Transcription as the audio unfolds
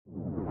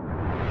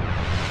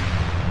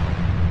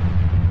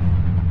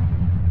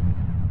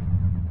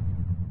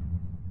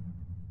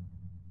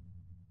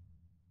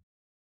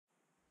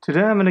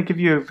Today I'm going to give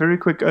you a very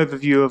quick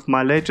overview of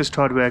my latest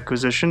hardware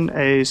acquisition,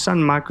 a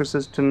Sun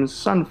Microsystems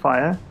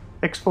Sunfire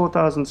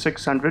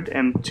X4600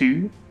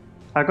 M2.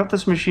 I got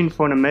this machine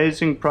for an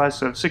amazing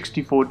price of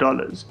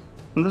 $64,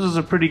 and this is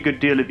a pretty good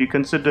deal if you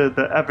consider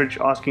the average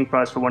asking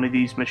price for one of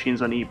these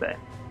machines on eBay.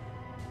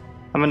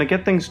 I'm going to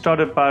get things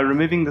started by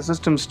removing the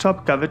system's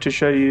top cover to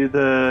show you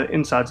the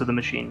insides of the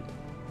machine.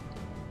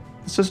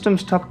 The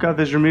system's top cover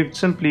is removed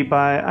simply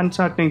by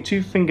untightening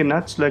two finger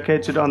nuts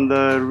located on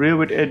the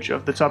rearward edge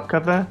of the top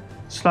cover,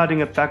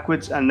 sliding it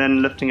backwards and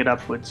then lifting it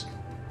upwards.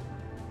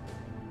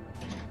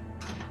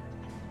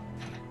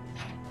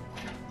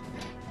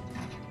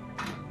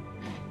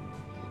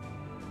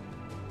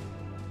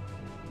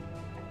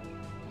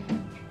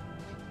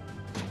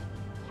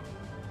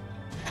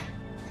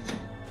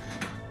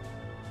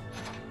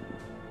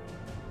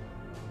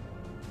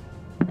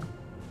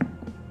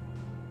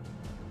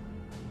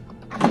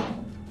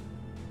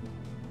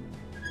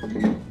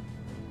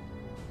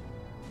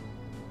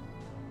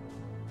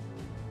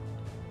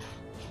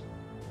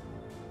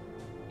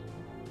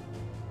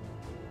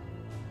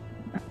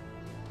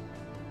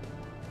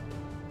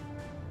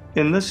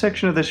 In this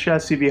section of the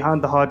chassis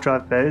behind the hard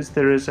drive bays,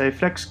 there is a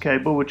flex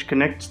cable which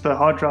connects the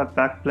hard drive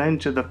backplane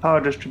to the power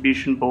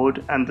distribution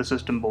board and the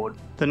system board.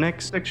 The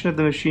next section of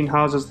the machine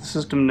houses the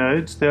system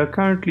nodes. There are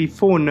currently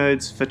 4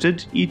 nodes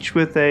fitted, each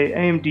with a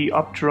AMD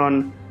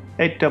Opteron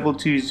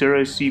 8220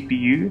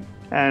 CPU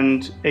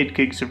and 8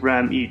 gigs of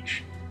RAM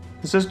each.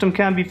 The system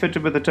can be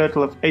fitted with a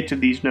total of 8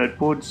 of these node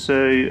boards,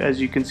 so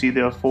as you can see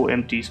there are 4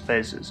 empty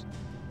spaces.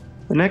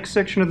 The next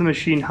section of the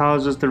machine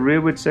houses the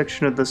rearward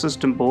section of the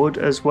system board,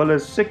 as well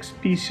as 6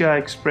 PCI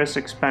Express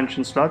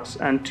expansion slots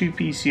and 2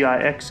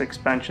 PCI X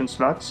expansion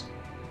slots.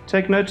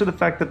 Take note of the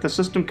fact that the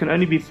system can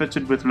only be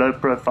fitted with low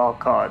profile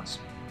cards.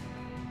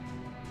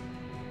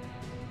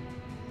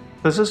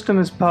 The system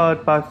is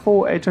powered by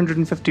 4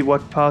 850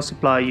 watt power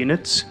supply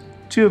units,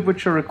 2 of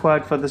which are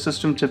required for the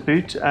system to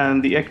boot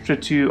and the extra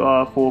 2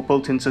 are for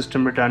built-in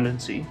system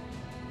redundancy.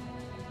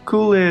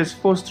 Cool air is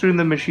forced through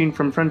the machine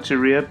from front to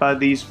rear by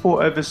these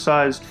 4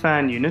 oversized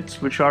fan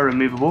units, which are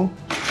removable.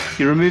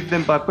 You remove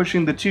them by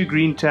pushing the 2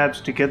 green tabs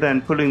together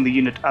and pulling the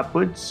unit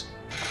upwards.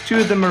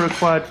 2 of them are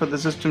required for the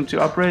system to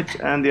operate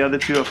and the other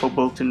 2 are for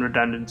built-in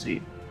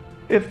redundancy.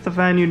 If the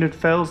fan unit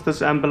fails,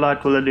 this amber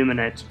light will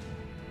illuminate.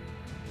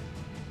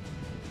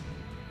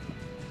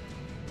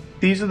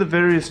 These are the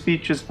various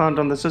features found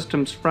on the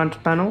system's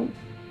front panel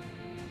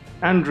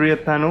and rear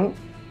panel,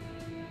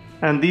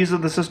 and these are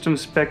the system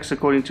specs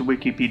according to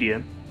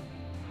Wikipedia.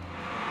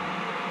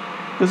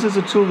 This is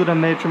a tool that I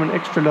made from an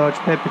extra large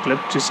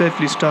paperclip to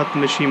safely start the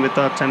machine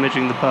without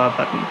damaging the power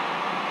button.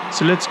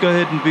 So let's go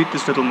ahead and boot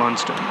this little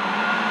monster.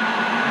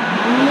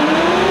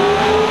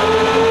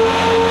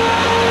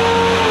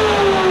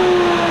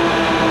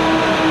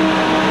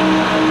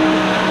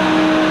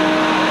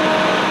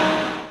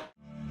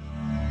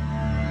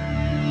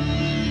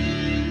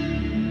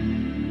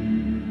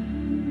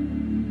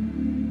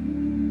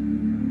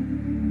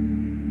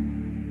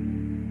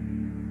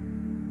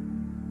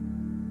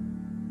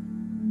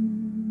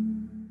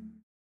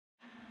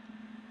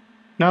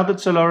 Now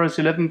that Solaris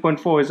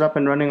 11.4 is up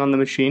and running on the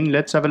machine,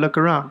 let's have a look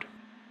around.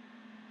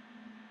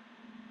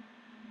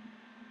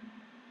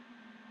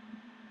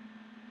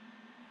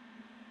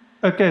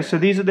 Okay, so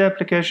these are the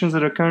applications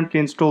that are currently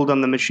installed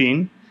on the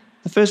machine.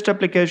 The first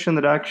application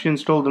that I actually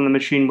installed on the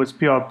machine was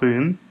PR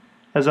Boom,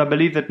 as I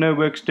believe that no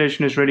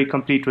workstation is really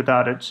complete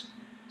without it.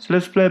 So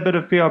let's play a bit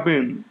of PR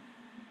Boom.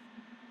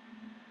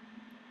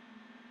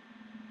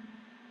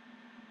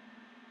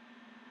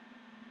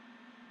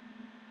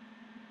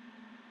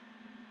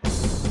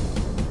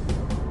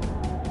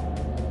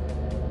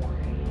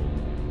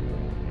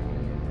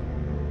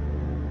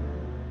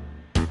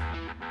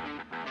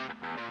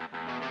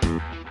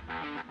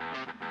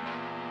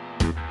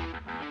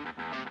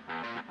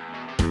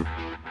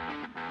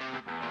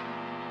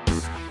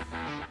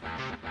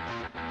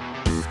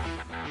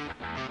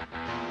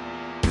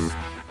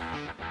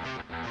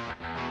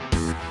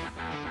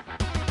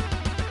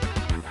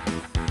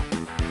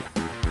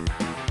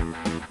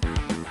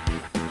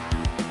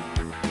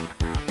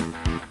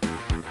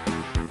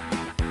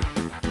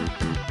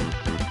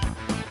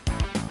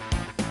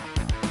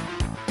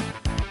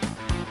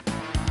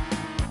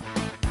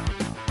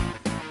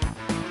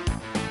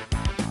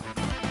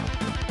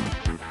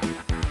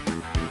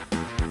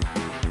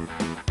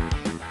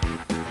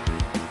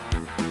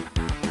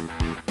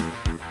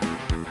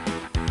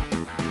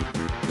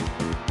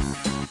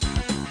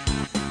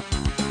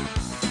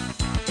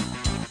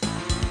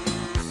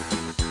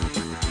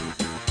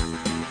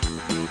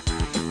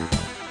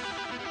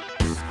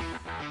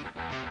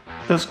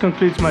 This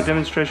concludes my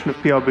demonstration of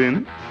PR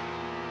Boom.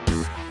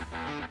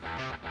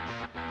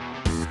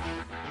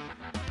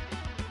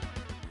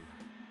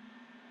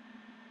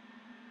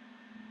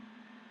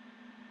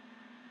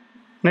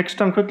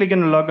 Next, I'm quickly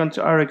going to log on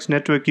to RX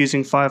Network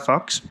using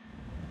Firefox.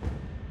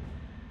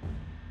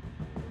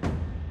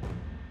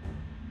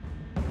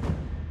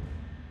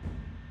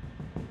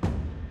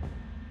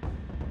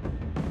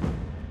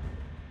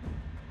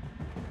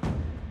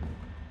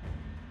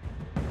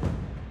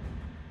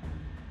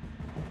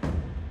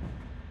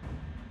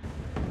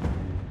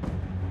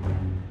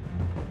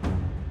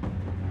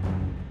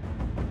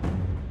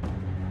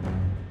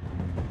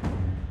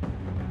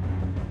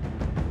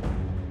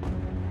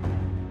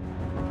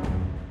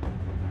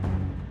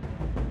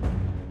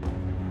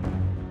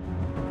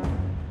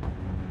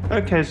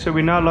 Okay, so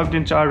we're now logged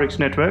into IRIX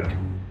network.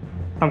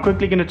 I'm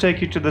quickly going to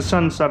take you to the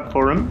Sun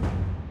subforum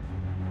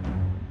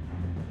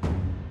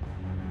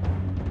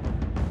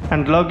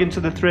and log into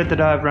the thread that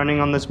I have running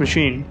on this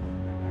machine.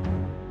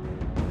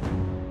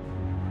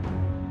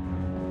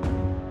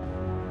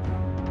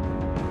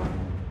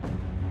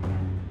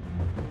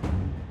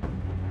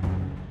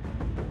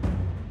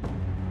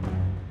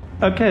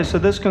 Okay, so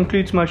this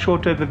concludes my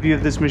short overview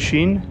of this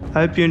machine.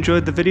 I hope you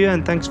enjoyed the video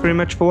and thanks very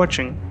much for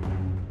watching.